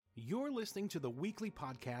You're listening to the weekly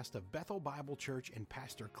podcast of Bethel Bible Church and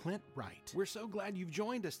Pastor Clint Wright. We're so glad you've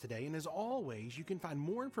joined us today, and as always, you can find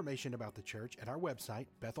more information about the church at our website,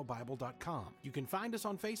 bethelbible.com. You can find us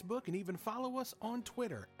on Facebook and even follow us on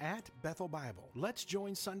Twitter at Bethel Bible. Let's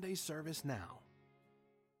join Sunday's service now.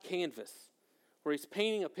 Canvas, where he's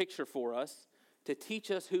painting a picture for us to teach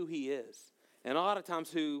us who he is, and a lot of times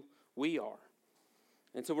who we are.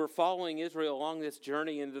 And so we're following Israel along this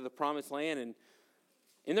journey into the Promised Land, and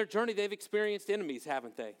in their journey, they've experienced enemies,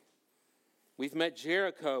 haven't they? We've met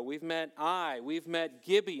Jericho, we've met Ai, we've met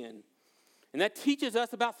Gibeon. And that teaches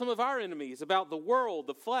us about some of our enemies, about the world,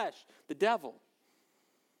 the flesh, the devil.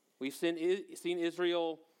 We've seen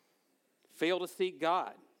Israel fail to seek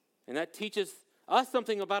God. And that teaches us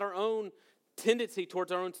something about our own tendency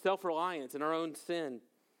towards our own self-reliance and our own sin.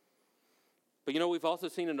 But we've also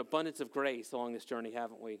seen an abundance of grace along this journey,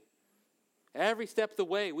 haven't we? Every step of the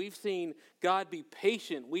way, we've seen God be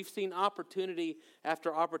patient. We've seen opportunity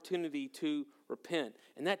after opportunity to repent.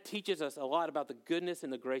 And that teaches us a lot about the goodness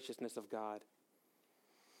and the graciousness of God.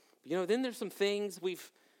 But then there's some things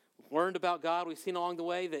we've learned about God, we've seen along the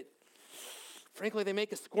way that, frankly, they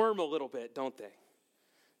make us squirm a little bit, don't they?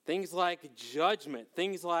 Things like judgment,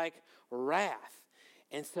 things like wrath.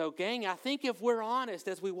 And so, gang, I think if we're honest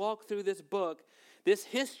as we walk through this book, this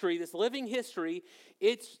history, this living history,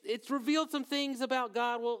 it's revealed some things about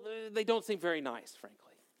God. Well, they don't seem very nice,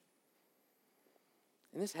 frankly.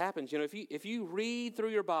 And this happens, if you read through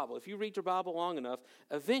your Bible, if you read your Bible long enough,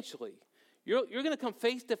 eventually you're going to come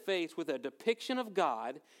face to face with a depiction of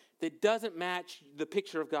God that doesn't match the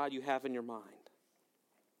picture of God you have in your mind.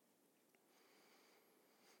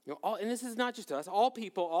 And this is not just us. All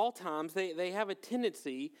people, all times, they have a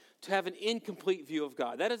tendency to have an incomplete view of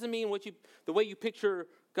God. That doesn't mean the way you picture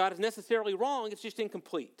God is necessarily wrong. It's just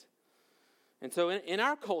incomplete. And so in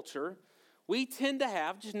our culture, we tend to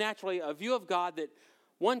have just naturally a view of God that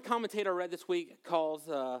one commentator I read this week calls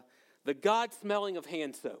the God smelling of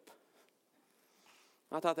hand soap.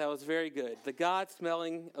 I thought that was very good. The God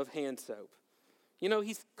smelling of hand soap.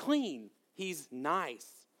 He's clean. He's nice.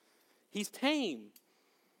 He's tame.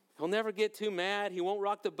 He'll never get too mad. He won't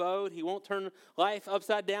rock the boat. He won't turn life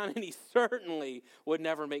upside down. And he certainly would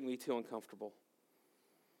never make me too uncomfortable.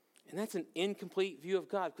 And that's an incomplete view of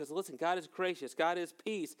God. Because listen, God is gracious. God is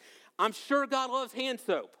peace. I'm sure God loves hand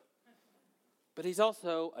soap. But he's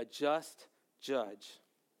also a just judge.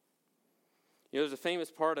 There's a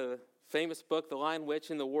famous part of the famous book, The Lion,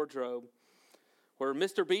 Witch, and the Wardrobe, where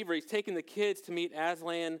Mr. Beaver, he's taking the kids to meet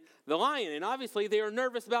Aslan the lion. And obviously they are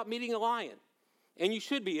nervous about meeting a lion. And you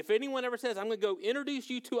should be. If anyone ever says, I'm going to go introduce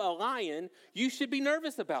you to a lion, you should be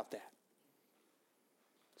nervous about that.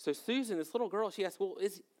 So Susan, this little girl, she asks, well,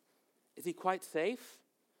 is he quite safe?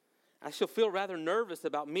 I shall feel rather nervous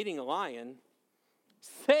about meeting a lion.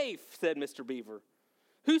 Safe, said Mr. Beaver.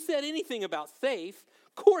 Who said anything about safe?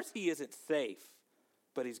 Of course he isn't safe,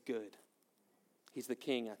 but he's good. He's the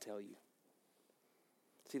king, I tell you.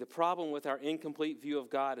 See, the problem with our incomplete view of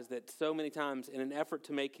God is that so many times in an effort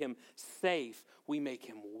to make him safe, we make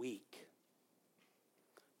him weak.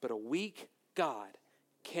 But a weak God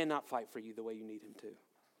cannot fight for you the way you need him to.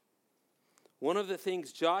 One of the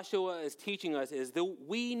things Joshua is teaching us is that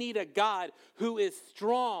we need a God who is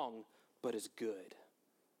strong but is good.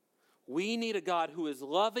 We need a God who is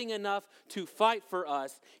loving enough to fight for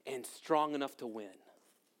us and strong enough to win.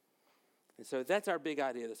 And so that's our big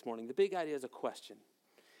idea this morning. The big idea is a question.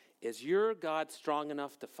 Is your God strong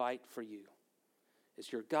enough to fight for you?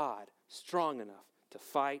 Is your God strong enough to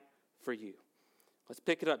fight for you? Let's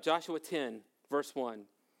pick it up. Joshua 10, verse 1.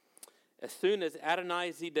 As soon as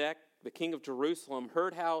Adoni-Zedek, the king of Jerusalem,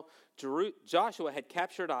 heard how Joshua had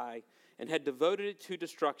captured Ai and had devoted it to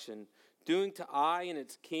destruction, doing to Ai and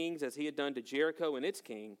its kings as he had done to Jericho and its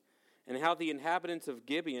king, and how the inhabitants of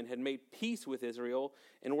Gibeon had made peace with Israel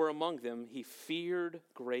and were among them, he feared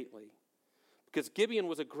greatly. Because Gibeon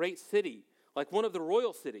was a great city, like one of the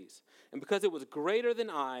royal cities, and because it was greater than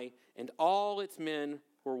Ai, and all its men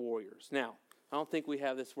were warriors. Now, I don't think we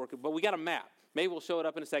have this working, but we got a map. Maybe we'll show it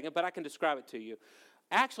up in a second, but I can describe it to you.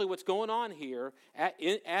 Actually, what's going on here,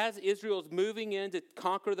 as Israel's moving in to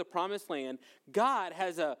conquer the Promised Land, God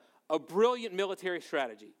has a brilliant military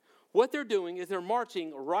strategy. What they're doing is they're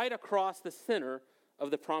marching right across the center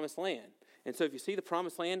of the Promised Land. And so if you see the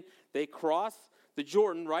Promised Land, they cross the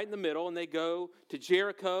Jordan right in the middle, and they go to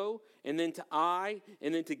Jericho, and then to Ai,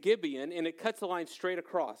 and then to Gibeon, and it cuts the line straight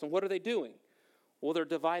across. And what are they doing? Well, they're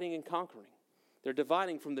dividing and conquering. They're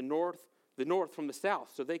dividing from the north from the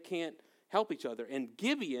south, so they can't help each other. And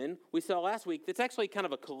Gibeon, we saw last week, it's actually kind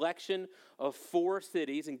of a collection of 4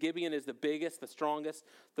 cities, and Gibeon is the biggest, the strongest,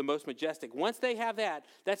 the most majestic. Once they have that,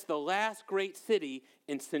 that's the last great city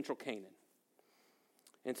in central Canaan.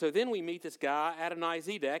 And so then we meet this guy,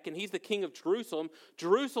 Adonizedek, and he's the king of Jerusalem.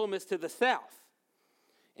 Jerusalem is to the south.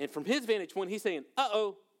 And from his vantage point, he's saying,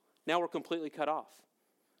 uh-oh, now we're completely cut off.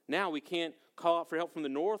 Now we can't call out for help from the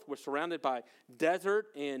north. We're surrounded by desert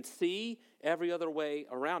and sea every other way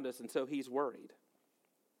around us, and so he's worried.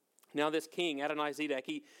 Now this king,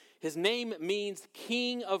 Adonizedek, his name means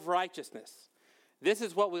king of righteousness. This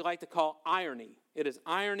is what we like to call irony. It is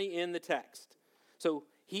irony in the text. So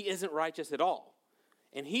he isn't righteous at all.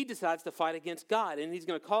 And he decides to fight against God, and he's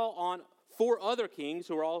going to call on 4 other kings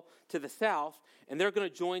who are all to the south, and they're going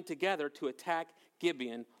to join together to attack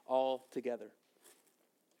Gibeon all together.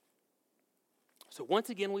 So once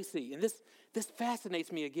again we see, and this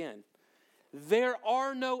fascinates me again, there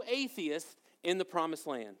are no atheists in the promised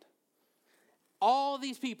land. All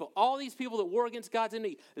these people that war against God's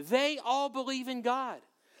enemy, they all believe in God.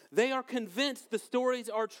 They are convinced the stories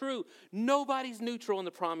are true. Nobody's neutral in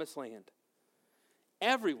the promised land.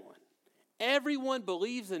 Everyone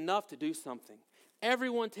believes enough to do something.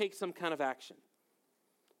 Everyone takes some kind of action.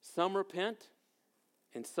 Some repent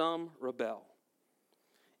and some rebel.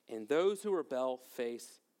 And those who rebel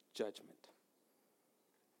face judgment.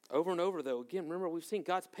 Over and over, though, again, remember, we've seen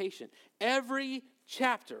God's patient. Every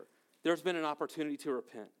chapter, there's been an opportunity to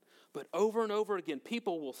repent. But over and over again,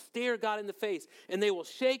 people will stare God in the face, and they will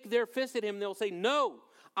shake their fist at him, and they'll say, no,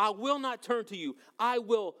 I will not turn to you. I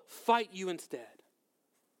will fight you instead.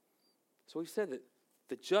 So we've said that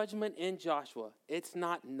the judgment in Joshua, it's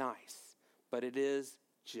not nice, but it is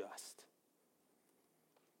just.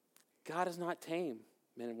 God is not tame,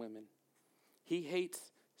 men and women. He hates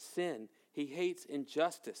sin. He hates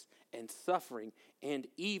injustice and suffering and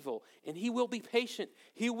evil. And he will be patient.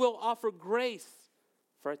 He will offer grace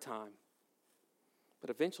for a time. But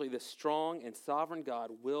eventually this strong and sovereign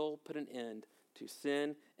God will put an end to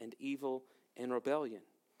sin and evil and rebellion.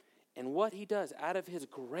 And what he does out of his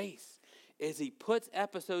grace is he puts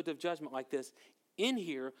episodes of judgment like this in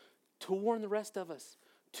here to warn the rest of us,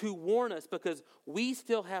 to warn us, because we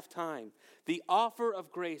still have time. The offer of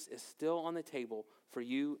grace is still on the table for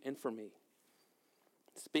you and for me.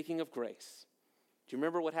 Speaking of grace, do you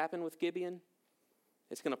remember what happened with Gibeon?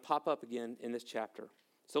 It's going to pop up again in this chapter.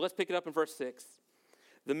 So let's pick it up in verse 6.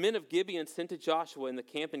 The men of Gibeon sent to Joshua in the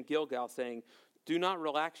camp in Gilgal, saying, do not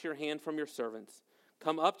relax your hand from your servants.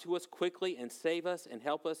 Come up to us quickly and save us and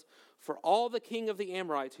help us, for all the king of the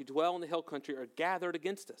Amorites who dwell in the hill country are gathered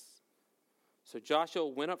against us. So Joshua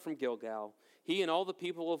went up from Gilgal, he and all the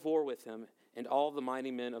people of war with him, and all the mighty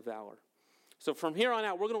men of valor. So from here on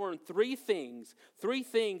out, we're going to learn 3 things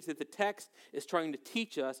that the text is trying to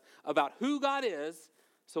teach us about who God is,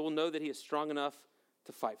 so we'll know that he is strong enough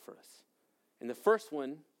to fight for us. And the first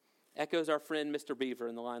one echoes our friend Mr. Beaver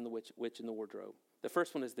in the line, The Witch in the Wardrobe. The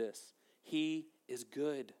first one is this: he is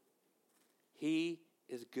good. He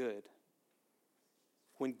is good.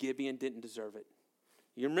 When Gibeon didn't deserve it.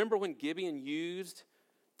 You remember when Gibeon used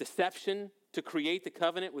deception to create the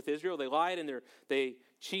covenant with Israel? They lied and they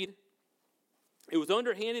cheated. It was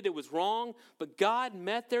underhanded, it was wrong, but God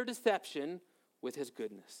met their deception with his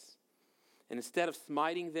goodness. And instead of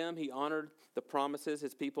smiting them, he honored the promises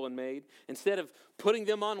his people had made. Instead of putting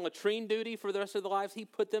them on latrine duty for the rest of their lives, he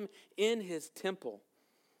put them in his temple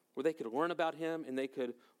where they could learn about him and they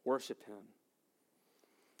could worship him.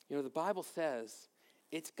 You know, the Bible says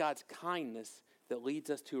it's God's kindness that leads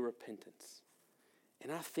us to repentance.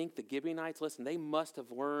 And I think the Gibeonites, listen, they must have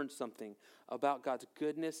learned something about God's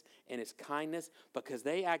goodness and his kindness, because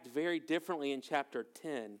they act very differently in chapter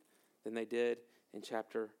 10 than they did in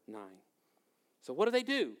chapter 9. So what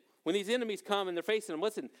do? When these enemies come and they're facing them,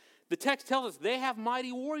 listen, the text tells us they have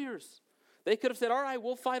mighty warriors. They could have said, all right,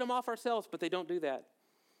 we'll fight them off ourselves, but they don't do that.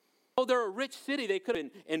 Oh, they're a rich city. They could have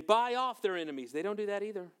and buy off their enemies. They don't do that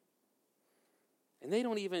either. And they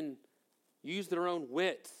don't even use their own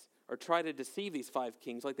wits or try to deceive these 5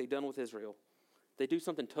 kings like they've done with Israel. They do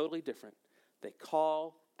something totally different. They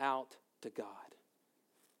call out to God.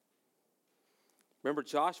 Remember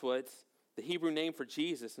Joshua, it's the Hebrew name for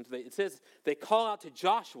Jesus. And it says they call out to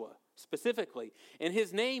Joshua specifically. And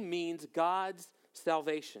his name means God's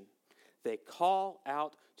salvation. They call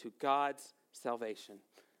out to God's salvation.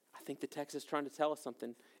 I think the text is trying to tell us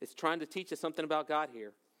something. It's trying to teach us something about God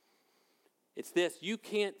here. It's this: you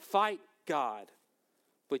can't fight God,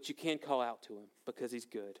 but you can call out to him because he's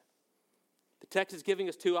good. The text is giving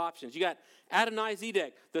us two options. You got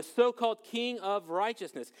Adonai-Zedek, the so-called king of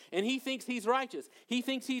righteousness. And he thinks he's righteous. He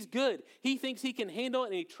thinks he's good. He thinks he can handle it,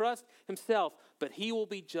 and he trusts himself. But he will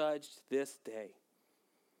be judged this day.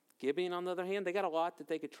 Gibeon, on the other hand, they got a lot that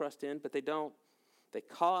they could trust in, but they don't. They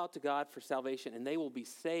call out to God for salvation, and they will be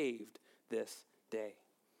saved this day.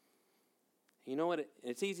 You know what?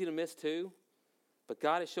 It's easy to miss too, but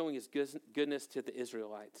God is showing his goodness to the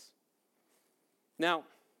Israelites. Now,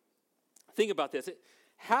 think about this.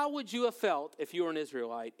 How would you have felt if you were an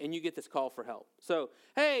Israelite and you get this call for help? So,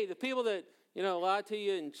 hey, the people that, lied to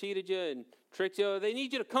you and cheated you and tricked you, they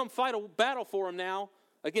need you to come fight a battle for them now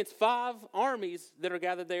against 5 armies that are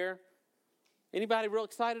gathered there. Anybody real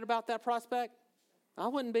excited about that prospect? I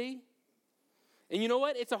wouldn't be. And you know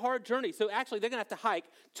what? It's a hard journey. So actually, they're going to have to hike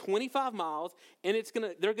 25 miles, and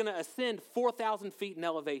they're going to ascend 4,000 feet in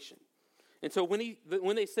elevation. And so when the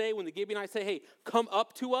Gibeonites say, hey, come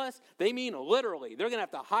up to us, they mean literally. They're going to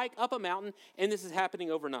have to hike up a mountain, and this is happening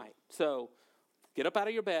overnight. So get up out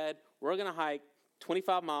of your bed. We're going to hike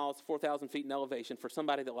 25 miles, 4,000 feet in elevation for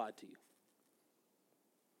somebody that lied to you.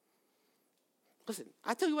 Listen,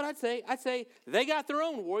 I tell you what I'd say. I'd say they got their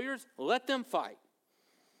own warriors. Let them fight.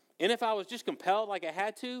 And if I was just compelled like I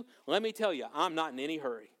had to, let me tell you, I'm not in any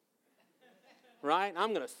hurry. Right? I'm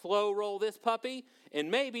going to slow roll this puppy,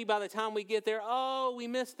 and maybe by the time we get there, we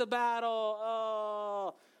missed the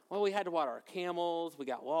battle. We had to water our camels. We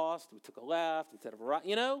got lost. We took a left instead of a right.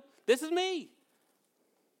 This is me.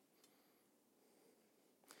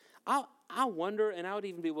 I wonder, and I would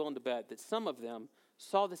even be willing to bet that some of them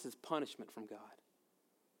saw this as punishment from God.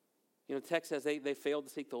 The text says they failed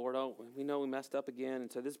to seek the Lord. We know we messed up again.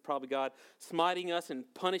 And so this is probably God smiting us and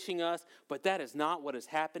punishing us. But that is not what is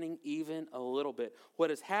happening even a little bit.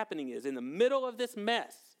 What is happening is in the middle of this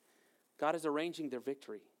mess, God is arranging their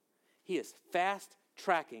victory. He is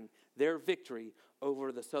fast-tracking their victory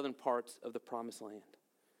over the southern parts of the promised land.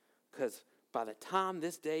 Because by the time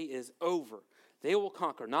this day is over, they will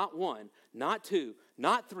conquer not 1, not 2,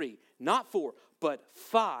 not 3, not 4, but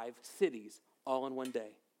 5 cities all in one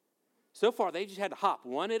day. So far, they just had to hop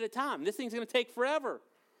one at a time. This thing's going to take forever.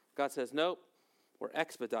 God says, nope, we're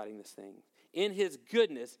expediting this thing. In his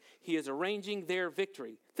goodness, he is arranging their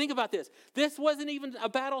victory. Think about this. This wasn't even a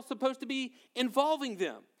battle supposed to be involving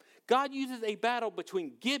them. God uses a battle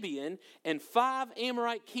between Gibeon and 5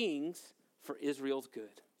 Amorite kings for Israel's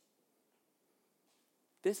good.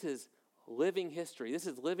 This is living history. This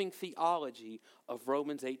is living theology of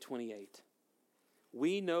Romans 8:28.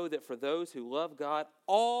 We know that for those who love God,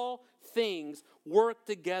 all things work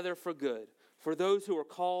together for good, for those who are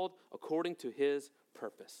called according to his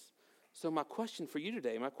purpose. So my question for you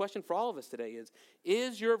today, my question for all of us today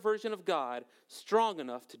is your version of God strong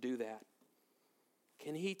enough to do that?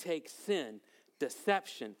 Can he take sin,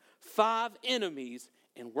 deception, 5 enemies,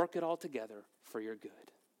 and work it all together for your good?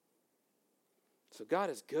 So God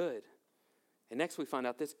is good. And next we find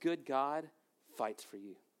out this good God fights for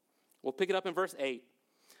you. We'll pick it up in verse 8.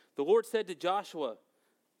 The Lord said to Joshua,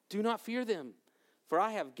 do not fear them, for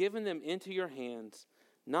I have given them into your hands.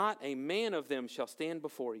 Not a man of them shall stand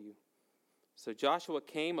before you. So Joshua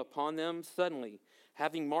came upon them suddenly,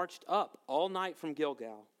 having marched up all night from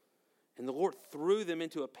Gilgal. And the Lord threw them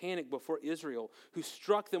into a panic before Israel, who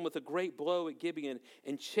struck them with a great blow at Gibeon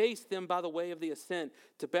and chased them by the way of the ascent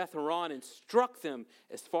to Beth Horon and struck them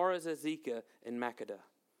as far as Azekah and Makkedah.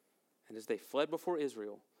 And as they fled before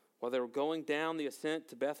Israel, while they were going down the ascent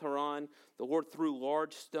to Beth Horon, the Lord threw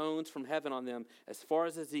large stones from heaven on them as far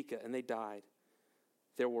as Azekah, and they died.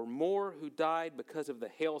 There were more who died because of the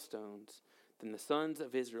hailstones than the sons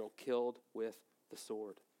of Israel killed with the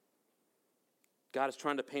sword. God is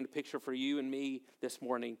trying to paint a picture for you and me this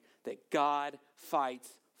morning that God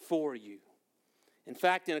fights for you. In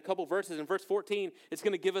fact, in a couple verses, in verse 14, it's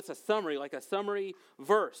going to give us a summary, like a summary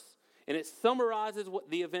verse. And it summarizes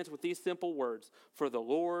the events with these simple words. For the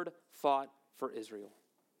Lord fought for Israel.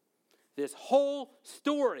 This whole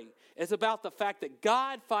story is about the fact that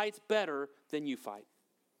God fights better than you fight.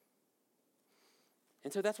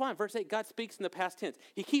 And so that's why in verse 8, God speaks in the past tense.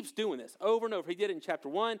 He keeps doing this over and over. He did it in chapter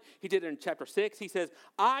 1. He did it in chapter 6. He says,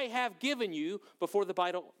 I have given you before the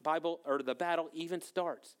Bible or the battle even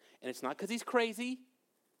starts. And it's not because he's crazy.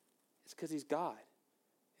 It's because he's God.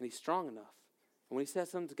 And he's strong enough. And when he says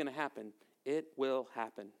something's going to happen, it will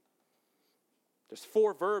happen. There's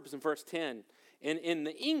 4 verbs in verse 10. And in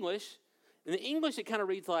the English, it kind of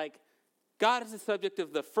reads like God is the subject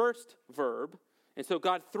of the first verb. And so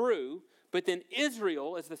God threw, but then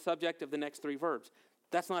Israel is the subject of the next 3 verbs.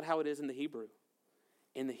 That's not how it is in the Hebrew.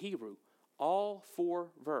 In the Hebrew, all 4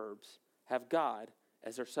 verbs have God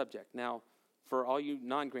as their subject. Now, for all you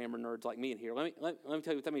non-grammar nerds like me in here, let me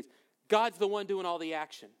tell you what that means. God's the one doing all the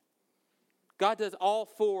action. God does all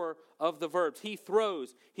four of the verbs. He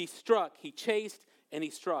throws, he struck, he chased, and he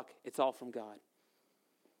struck. It's all from God.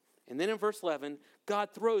 And then in verse 11, God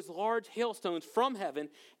throws large hailstones from heaven,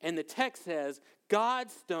 and the text says,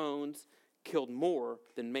 God's stones killed more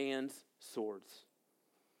than man's swords.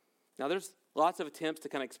 Now there's lots of attempts to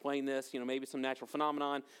kind of explain this, maybe some natural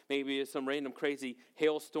phenomenon, maybe some random crazy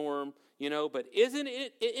hailstorm, but isn't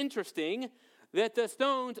it interesting that the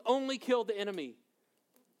stones only killed the enemy?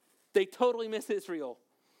 They totally miss Israel.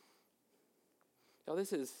 Now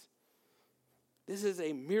this is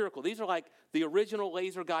a miracle. These are like the original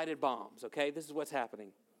laser-guided bombs, okay? This is what's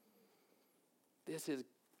happening. This is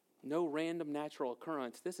no random natural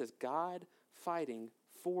occurrence. This is God fighting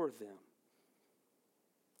for them.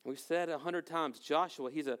 We've said 100 times, Joshua,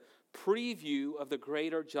 he's a preview of the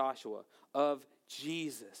greater Joshua, of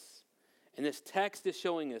Jesus. And this text is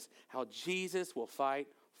showing us how Jesus will fight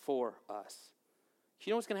for us.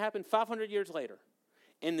 You know what's going to happen 500 years later?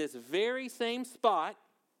 In this very same spot,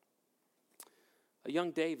 a young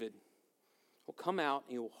David will come out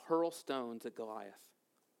and he will hurl stones at Goliath.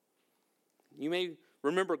 You may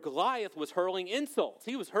remember Goliath was hurling insults.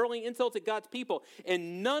 He was hurling insults at God's people,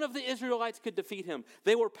 and none of the Israelites could defeat him.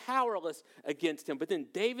 They were powerless against him. But then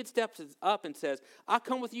David steps up and says, I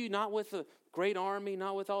come with you not with a great army,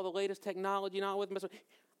 not with all the latest technology, not with...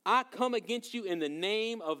 I come against you in the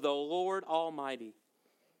name of the Lord Almighty.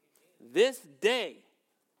 This day,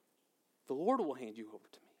 the Lord will hand you over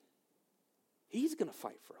to me. He's going to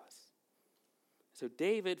fight for us. So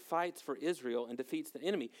David fights for Israel and defeats the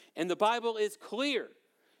enemy. And the Bible is clear.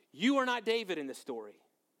 You are not David in this story.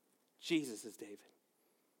 Jesus is David.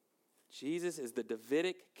 Jesus is the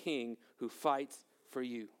Davidic king who fights for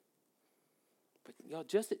you. But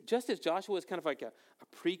just as Joshua is kind of like a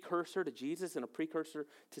precursor to Jesus and a precursor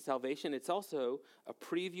to salvation, it's also a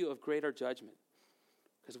preview of greater judgment.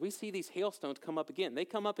 Because we see these hailstones come up again. They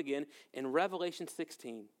come up again in Revelation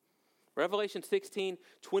 16. Revelation 16:21,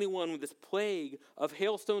 when this plague of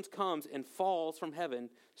hailstones comes and falls from heaven,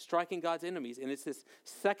 striking God's enemies. And it's this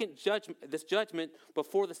second judgment, this judgment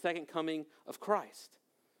before the second coming of Christ.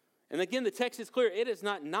 And again, the text is clear. It is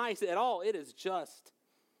not nice at all. It is just.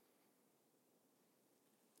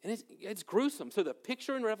 And it's gruesome. So the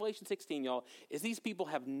picture in Revelation 16, y'all, is these people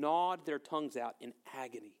have gnawed their tongues out in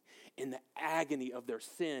agony, in the agony of their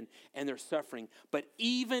sin and their suffering. But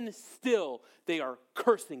even still, they are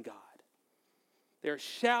cursing God. They're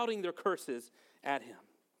shouting their curses at him.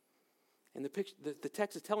 And the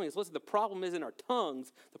text is telling us, listen, the problem isn't our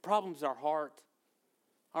tongues. The problem is our heart.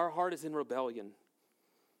 Our heart is in rebellion.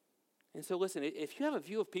 And so listen, if you have a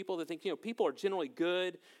view of people that think, people are generally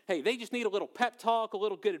good, hey, they just need a little pep talk, a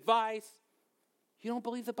little good advice, you don't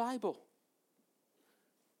believe the Bible.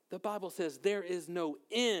 The Bible says there is no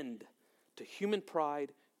end to human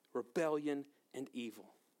pride, rebellion, and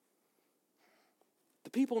evil. The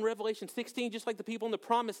people in Revelation 16, just like the people in the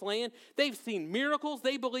Promised Land, they've seen miracles.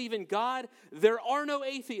 They believe in God. There are no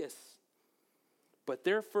atheists. But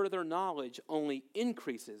their further knowledge only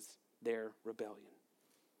increases their rebellion.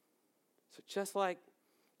 So just like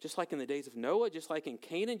in the days of Noah, just like in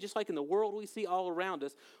Canaan, just like in the world we see all around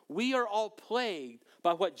us, we are all plagued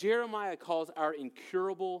by what Jeremiah calls our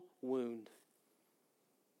incurable wound.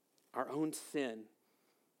 Our own sin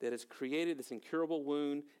that has created this incurable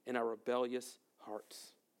wound in our rebellious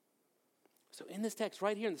hearts. So in this text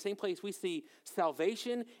right here in the same place, we see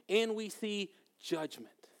salvation and we see judgment.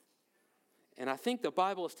 And I think the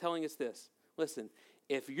Bible is telling us this. Listen,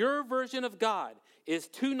 if your version of God is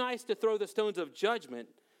too nice to throw the stones of judgment,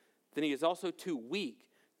 then he is also too weak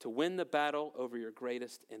to win the battle over your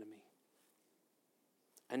greatest enemy.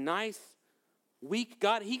 A nice, weak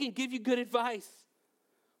God, he can give you good advice,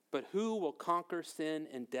 but who will conquer sin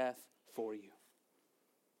and death for you?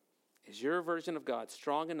 Is your version of God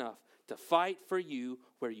strong enough to fight for you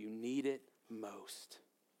where you need it most?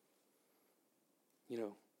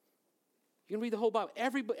 You can read the whole Bible.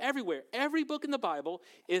 Everywhere, every book in the Bible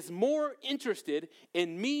is more interested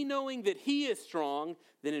in me knowing that he is strong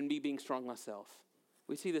than in me being strong myself.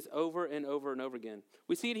 We see this over and over and over again.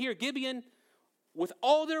 We see it here. Gibeon, with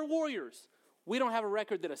all their warriors, we don't have a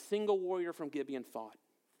record that a single warrior from Gibeon fought.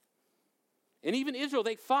 And even Israel,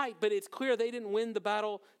 they fight, but it's clear they didn't win the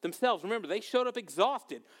battle themselves. Remember, they showed up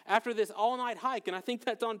exhausted after this all-night hike, and I think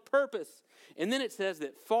that's on purpose. And then it says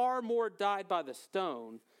that far more died by the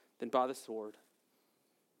stone than by the sword.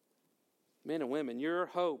 Men and women, your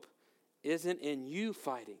hope isn't in you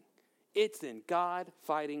fighting. It's in God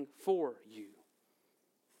fighting for you.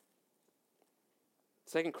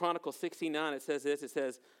 2 Chronicles 16:9, it says this. It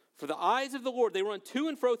says, For the eyes of the Lord, they run to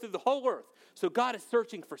and fro through the whole earth. So God is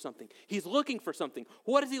searching for something. He's looking for something.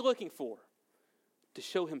 What is he looking for? To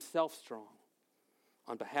show himself strong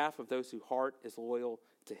on behalf of those whose heart is loyal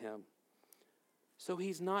to him. So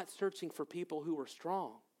he's not searching for people who are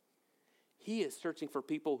strong. He is searching for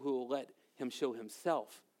people who will let him show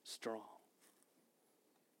himself strong.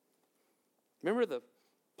 Remember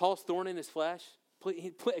Paul's thorn in his flesh?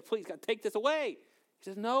 Please, God, take this away. He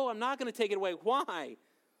says, no, I'm not going to take it away. Why?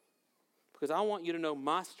 Because I want you to know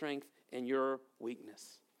my strength and your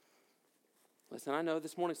weakness. Listen, I know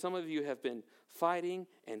this morning some of you have been fighting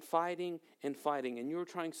and fighting and fighting, and you're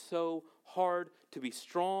trying so hard to be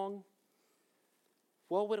strong.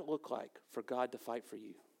 What would it look like for God to fight for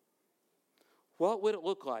you? What would it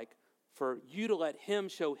look like for you to let him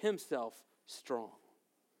show himself strong?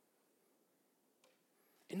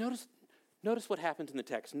 And notice what happens in the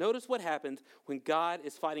text. Notice what happens when God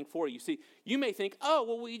is fighting for you. See, you may think, oh,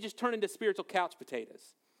 well, we just turn into spiritual couch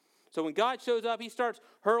potatoes. So when God shows up, he starts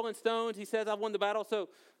hurling stones. He says, I've won the battle. So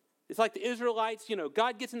it's like the Israelites,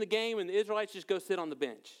 God gets in the game and the Israelites just go sit on the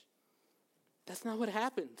bench. That's not what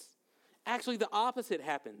happens. Actually, the opposite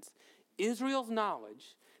happens. Israel's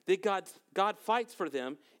knowledge that God fights for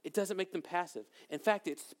them, it doesn't make them passive. In fact,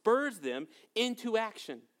 it spurs them into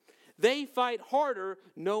action. They fight harder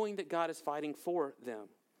knowing that God is fighting for them.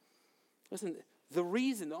 Listen, the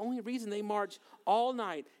only reason they march all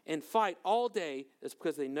night and fight all day is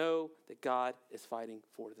because they know that God is fighting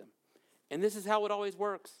for them. And this is how it always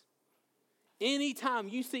works. Anytime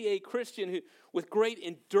you see a Christian who, with great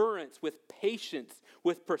endurance, with patience,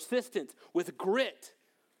 with persistence, with grit,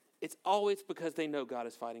 it's always because they know God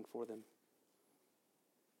is fighting for them.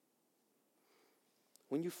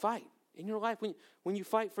 When you fight in your life, when you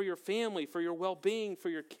fight for your family, for your well-being, for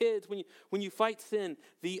your kids, when you fight sin,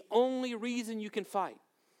 the only reason you can fight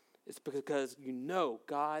is because you know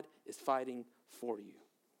God is fighting for you.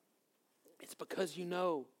 It's because you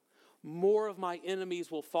know more of my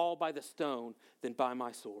enemies will fall by the stone than by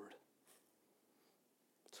my sword.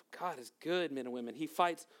 So God is good, men and women. He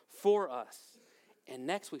fights for us. And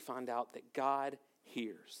next we find out that God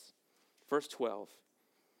hears. Verse 12.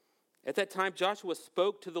 At that time Joshua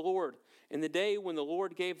spoke to the Lord in the day when the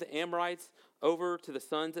Lord gave the Amorites over to the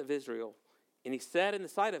sons of Israel. And he said in the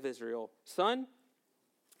sight of Israel, sun,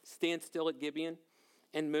 stand still at Gibeon,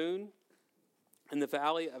 and moon in the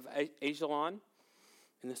valley of Ajalon.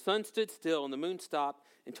 And the sun stood still, and the moon stopped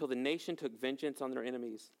until the nation took vengeance on their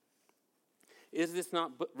enemies. Is this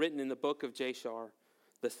not written in the book of Jashar?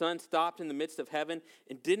 The sun stopped in the midst of heaven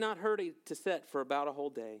and did not hurry to set for about a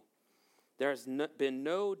whole day. There has been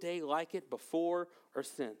no day like it before or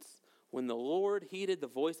since, when the Lord heeded the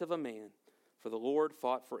voice of a man, for the Lord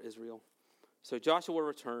fought for Israel. So Joshua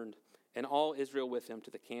returned, and all Israel with him,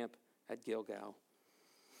 to the camp at Gilgal.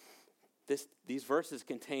 These verses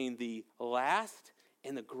contain the last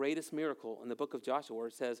and the greatest miracle in the book of Joshua, where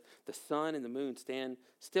it says the sun and the moon stand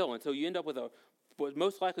still. And so you end up with what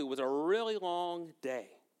most likely was a really long day.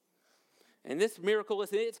 And this miracle,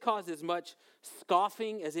 listen, it's caused as much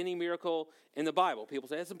scoffing as any miracle in the Bible. People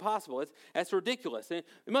say, it's impossible. That's ridiculous. And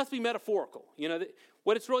it must be metaphorical.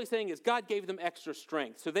 What it's really saying is God gave them extra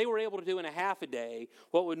strength. So they were able to do in a half a day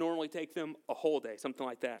what would normally take them a whole day, something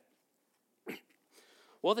like that.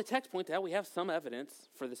 Well, the text points out we have some evidence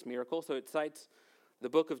for this miracle. So it cites the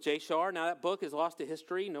book of Jashar. Now, that book is lost to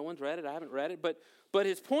history. No one's read it. I haven't read it. But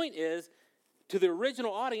his point is, to the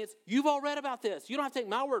original audience, you've all read about this. You don't have to take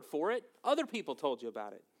my word for it. Other people told you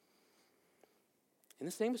about it. And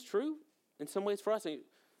the same is true in some ways for us.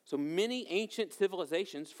 So many ancient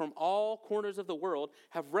civilizations from all corners of the world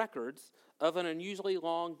have records of an unusually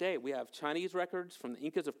long day. We have Chinese records from the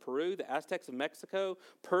Incas of Peru, the Aztecs of Mexico,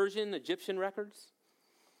 Persian, Egyptian records.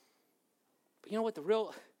 But you know what? The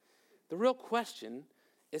real question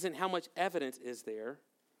isn't how much evidence is there.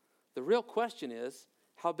 The real question is,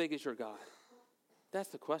 how big is your God? That's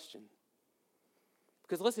the question.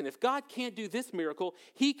 Because listen, if God can't do this miracle,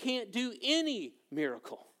 he can't do any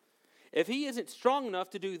miracle. If he isn't strong enough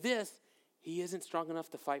to do this, he isn't strong enough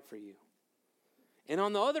to fight for you. And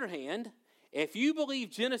on the other hand, if you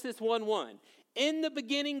believe Genesis 1:1, in the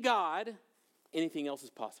beginning God, anything else is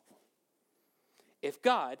possible. If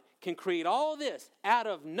God can create all this out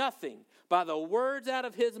of nothing by the words out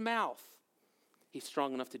of his mouth, he's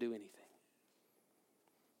strong enough to do anything.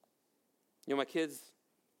 My kids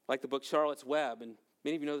like the book Charlotte's Web, and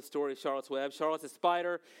many of you know the story of Charlotte's Web. Charlotte's a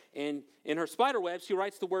spider, and in her spider web, she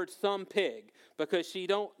writes the word "some pig" because she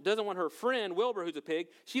doesn't want her friend Wilbur, who's a pig,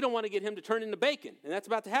 she don't want to get him to turn into bacon, and that's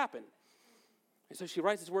about to happen. And so she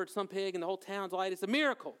writes this word "some pig," and the whole town's like, it's a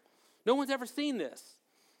miracle. No one's ever seen this.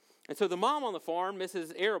 And so the mom on the farm,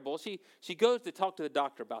 Mrs. Arable, she goes to talk to the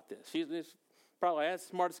doctor about this. She's probably the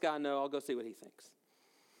smartest guy I know. I'll go see what he thinks.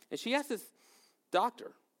 And she asks this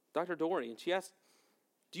doctor, Dr. Dory, and she asks,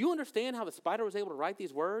 do you understand how the spider was able to write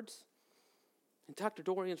these words? And Dr.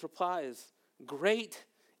 Dorian's reply is, great,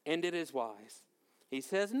 and it is wise. He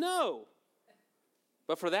says, no.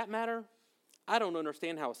 But for that matter, I don't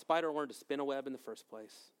understand how a spider learned to spin a web in the first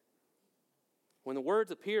place. When the words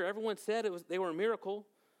appear, everyone said they were a miracle,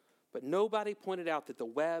 but nobody pointed out that the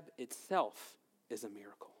web itself is a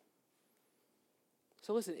miracle.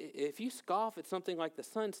 So listen, if you scoff at something like the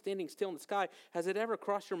sun standing still in the sky, has it ever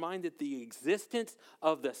crossed your mind that the existence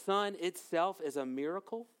of the sun itself is a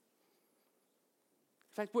miracle?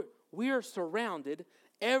 In fact, we are surrounded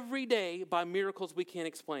every day by miracles we can't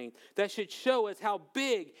explain. That should show us how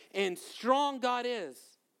big and strong God is.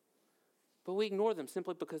 But we ignore them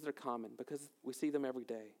simply because they're common, because we see them every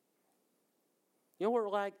day. You know what we're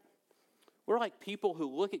like? We're like people who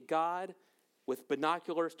look at God with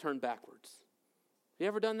binoculars turned backwards. You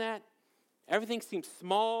ever done that? Everything seems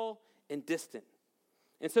small and distant.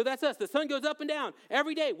 And so that's us. The sun goes up and down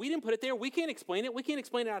every day. We didn't put it there. We can't explain it. We can't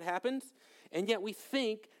explain how it happens. And yet we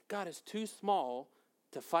think God is too small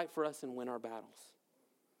to fight for us and win our battles.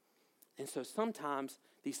 And so sometimes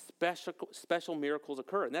these special miracles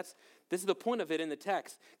occur. And this is the point of it in the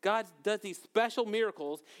text. God does these special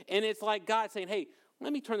miracles, and it's like God saying, hey,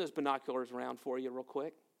 let me turn those binoculars around for you real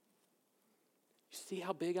quick. You see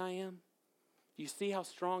how big I am? Do you see how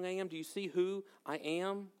strong I am? Do you see who I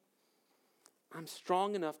am? I'm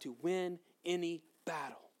strong enough to win any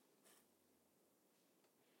battle.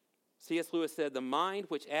 C.S. Lewis said, the mind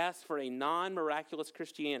which asks for a non-miraculous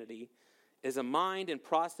Christianity is a mind in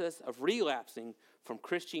process of relapsing from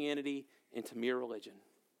Christianity into mere religion.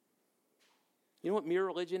 You know what mere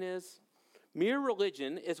religion is? Mere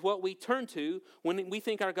religion is what we turn to when we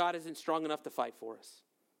think our God isn't strong enough to fight for us.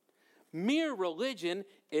 Mere religion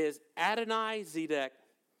is Adonai Zedek.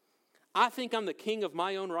 I think I'm the king of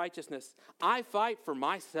my own righteousness. I fight for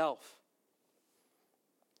myself.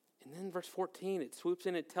 And then verse 14, it swoops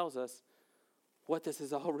in and tells us what this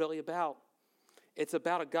is all really about. It's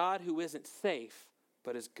about a God who isn't safe,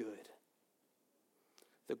 but is good.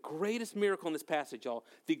 The greatest miracle in this passage, y'all,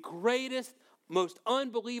 the greatest, most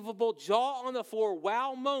unbelievable, jaw on the floor,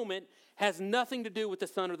 wow moment has nothing to do with the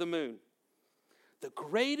sun or the moon. The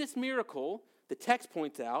greatest miracle, the text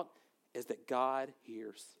points out, is that God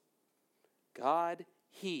hears. God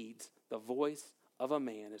heeds the voice of a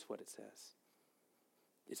man, is what it says.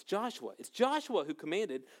 It's Joshua. It's Joshua who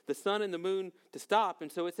commanded the sun and the moon to stop.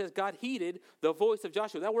 And so it says God heeded the voice of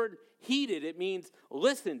Joshua. That word heeded, it means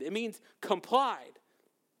listened. It means complied.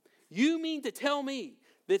 You mean to tell me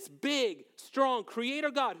this big, strong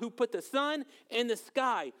creator God who put the sun in the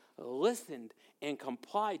sky listened and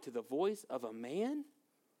complied to the voice of a man?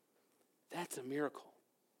 That's a miracle.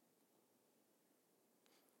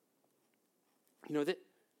 You know,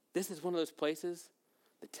 this is one of those places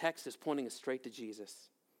the text is pointing us straight to Jesus.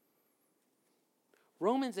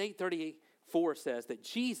 Romans 8:34 says that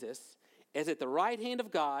Jesus is at the right hand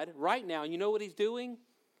of God right now. And you know what he's doing?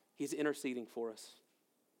 He's interceding for us.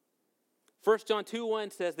 1 John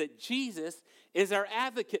 2:1 says that Jesus is our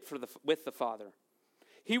advocate with the Father.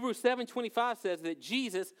 Hebrews 7:25 says that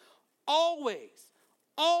Jesus always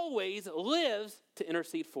lives to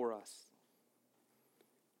intercede for us.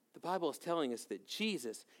 The Bible is telling us that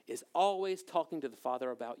Jesus is always talking to the Father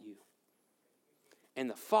about you. And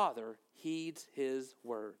the Father heeds his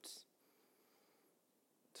words.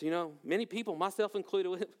 So, you know, many people, myself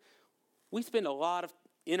included, we spend a lot of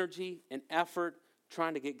energy and effort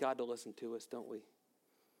trying to get God to listen to us, don't we?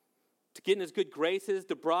 To get in his good graces,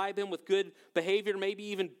 to bribe him with good behavior, maybe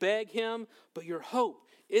even beg him. But your hope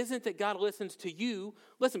isn't that God listens to you.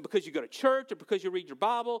 Listen, because you go to church or because you read your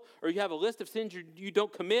Bible or you have a list of sins you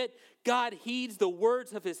don't commit. God heeds the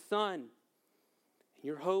words of his Son. And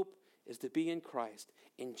your hope is to be in Christ.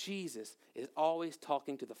 And Jesus is always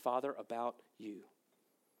talking to the Father about you.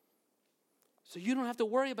 So you don't have to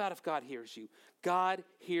worry about if God hears you. God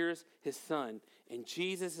hears his Son. And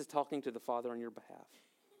Jesus is talking to the Father on your behalf.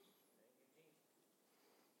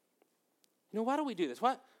 You know, why do we do this?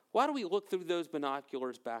 Why do we look through those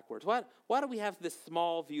binoculars backwards? Why do we have this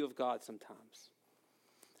small view of God sometimes?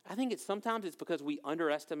 I think sometimes it's because we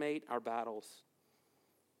underestimate our battles.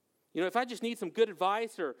 You know, if I just need some good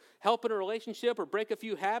advice or help in a relationship or break a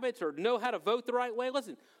few habits or know how to vote the right way,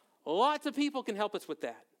 listen, lots of people can help us with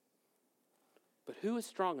that. But who is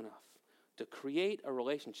strong enough to create a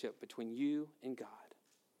relationship between you and God?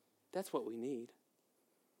 That's what we need.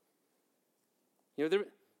 You know, there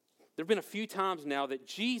have been a few times now that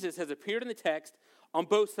Jesus has appeared in the text on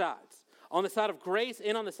both sides, on the side of grace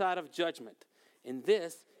and on the side of judgment. And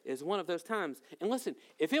this is one of those times. And listen,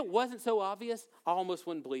 if it wasn't so obvious, I almost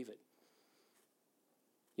wouldn't believe it.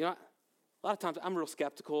 You know, a lot of times I'm real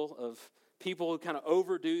skeptical of people who kind of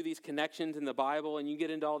overdo these connections in the Bible, and you get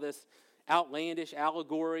into all this outlandish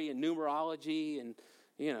allegory and numerology, and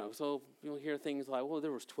so you'll hear things like, well,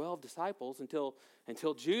 there was 12 disciples until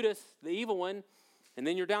Judas, the evil one, and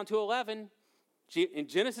then you're down to 11. In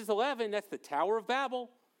Genesis 11, that's the Tower of Babel.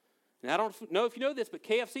 And I don't know if you know this, but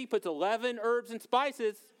KFC puts 11 herbs and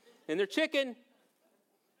spices in their chicken.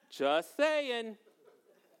 Just saying.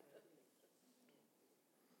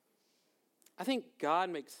 I think God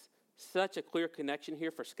makes such a clear connection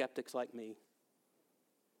here for skeptics like me.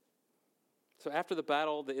 So after the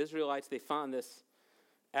battle, the Israelites, they find this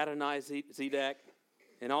Adonai-Zedek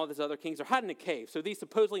and all these other kings are hiding in a cave. So these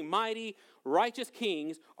supposedly mighty, righteous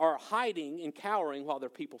kings are hiding and cowering while their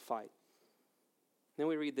people fight. Then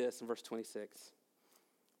we read this in verse 26. It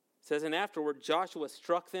says, and afterward Joshua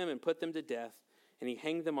struck them and put them to death, and he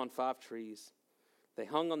hanged them on 5 trees. They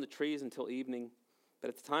hung on the trees until evening. But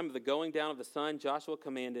at the time of the going down of the sun, Joshua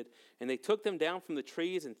commanded, and they took them down from the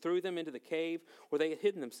trees and threw them into the cave where they had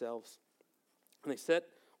hidden themselves. And they set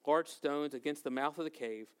large stones against the mouth of the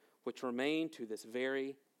cave, which remain to this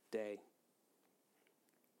very day.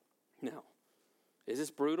 Now, is this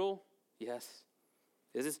brutal? Yes.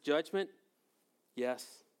 Is this judgment?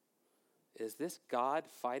 Yes. Is this God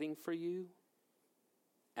fighting for you?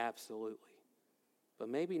 Absolutely. But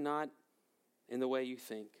maybe not in the way you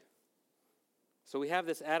think. So we have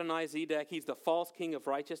this Adonai-Zedek. He's the false king of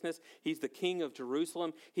righteousness. He's the king of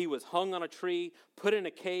Jerusalem. He was hung on a tree, put in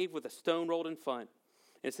a cave with a stone rolled in front.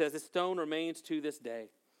 It says this stone remains to this day.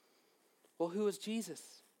 Well, who is Jesus?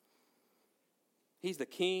 He's the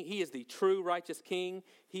king. He is the true righteous king.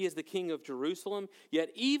 He is the king of Jerusalem. Yet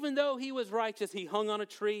even though he was righteous, he hung on a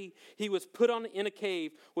tree. He was put in a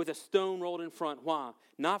cave with a stone rolled in front. Why?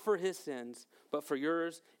 Not for his sins, but for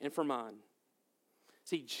yours and for mine.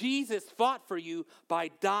 See, Jesus fought for you by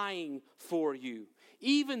dying for you.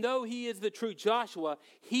 Even though he is the true Joshua,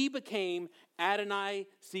 he became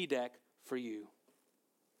Adonai-Zedek for you.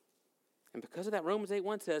 And because of that, Romans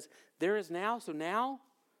 8:1 says, there is now, so now,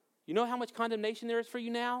 you know how much condemnation there is for you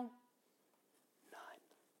now? None.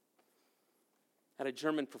 I had a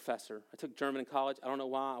German professor. I took German in college. I don't know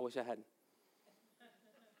why. I wish I hadn't.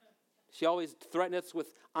 She always threatened us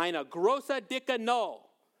with eine große dicke Null.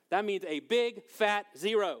 That means a big, fat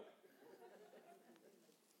 0.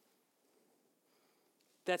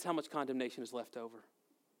 That's how much condemnation is left over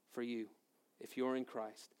for you if you're in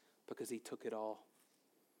Christ, because he took it all.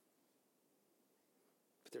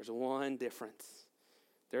 But there's one difference.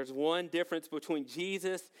 There's one difference between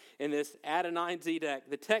Jesus and this Adonai-Zedek.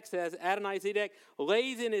 The text says Adonai-Zedek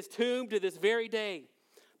lays in his tomb to this very day.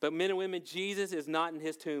 But men and women, Jesus is not in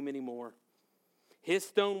his tomb anymore. His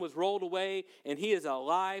stone was rolled away, and he is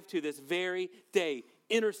alive to this very day,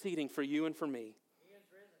 interceding for you and for me.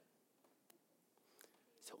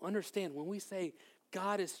 So understand, when we say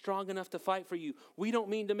God is strong enough to fight for you, we don't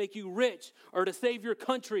mean to make you rich or to save your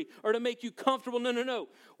country or to make you comfortable. No.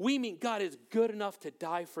 We mean God is good enough to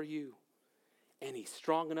die for you, and he's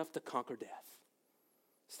strong enough to conquer death.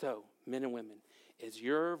 So, men and women, is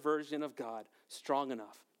your version of God strong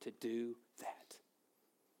enough to do that?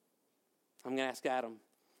 I'm going to ask Adam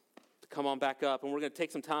to come on back up, and we're going to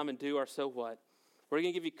take some time and do our so what. We're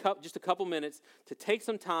going to give you just a couple minutes to take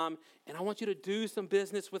some time, and I want you to do some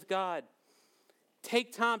business with God.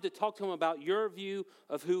 Take time to talk to him about your view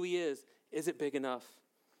of who he is. Is it big enough?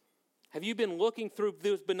 Have you been looking through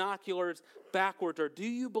those binoculars backwards, or do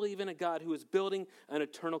you believe in a God who is building an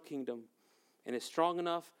eternal kingdom and is strong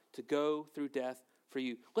enough to go through death for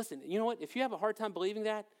you? Listen, you know what? If you have a hard time believing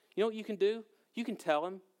that, you know what you can do? You can tell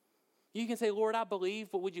him. You can say, Lord, I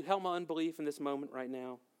believe, but would you help my unbelief in this moment right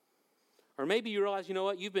now? Or maybe you realize, you know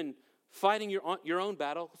what, you've been fighting your own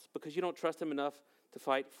battles because you don't trust him enough to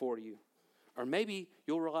fight for you. Or maybe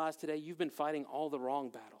you'll realize today you've been fighting all the wrong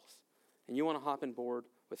battles and you want to hop on board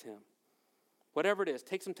with him. Whatever it is,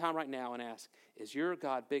 take some time right now and ask, is your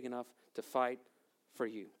God big enough to fight for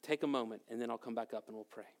you? Take a moment, and then I'll come back up and we'll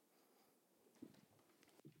pray.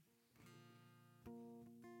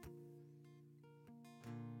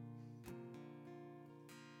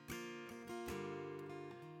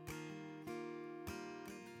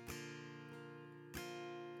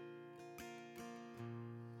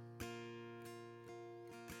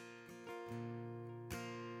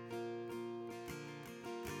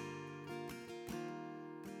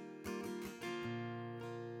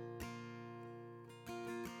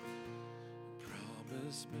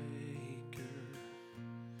 Maker,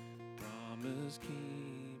 promise promise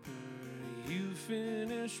keeper, you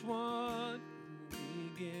finish what you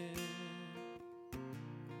began.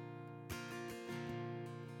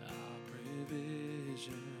 Our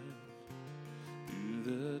provision through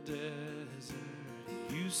the desert,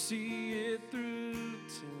 you see it through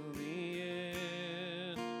till the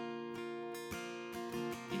end.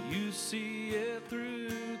 You see it through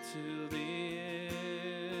till the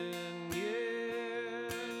end,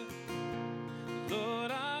 yeah.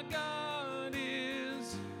 Lord, our God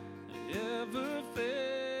is ever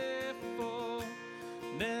faithful,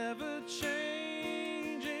 never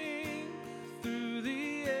changing through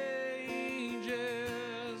the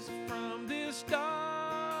ages. From this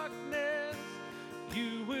darkness,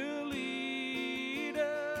 you will lead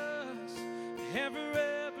us.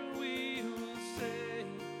 Ever we will say,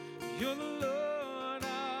 you're the Lord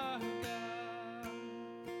our God.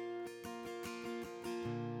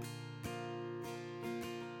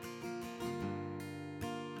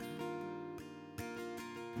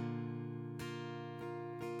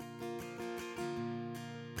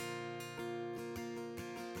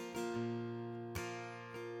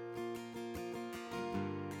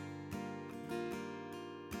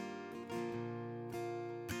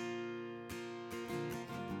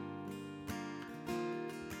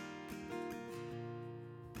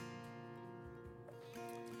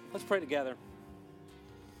 Let's pray together.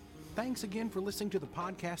 Thanks again for listening to the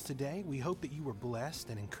podcast today. We hope that you were blessed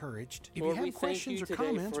and encouraged. If Lord, you we have thank questions you or today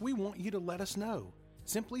comments, for- we want you to let us know.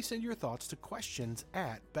 Simply send your thoughts to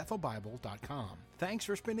questions@bethelbible.com. Thanks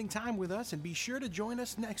for spending time with us, and be sure to join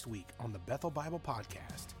us next week on the Bethel Bible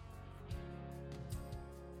Podcast.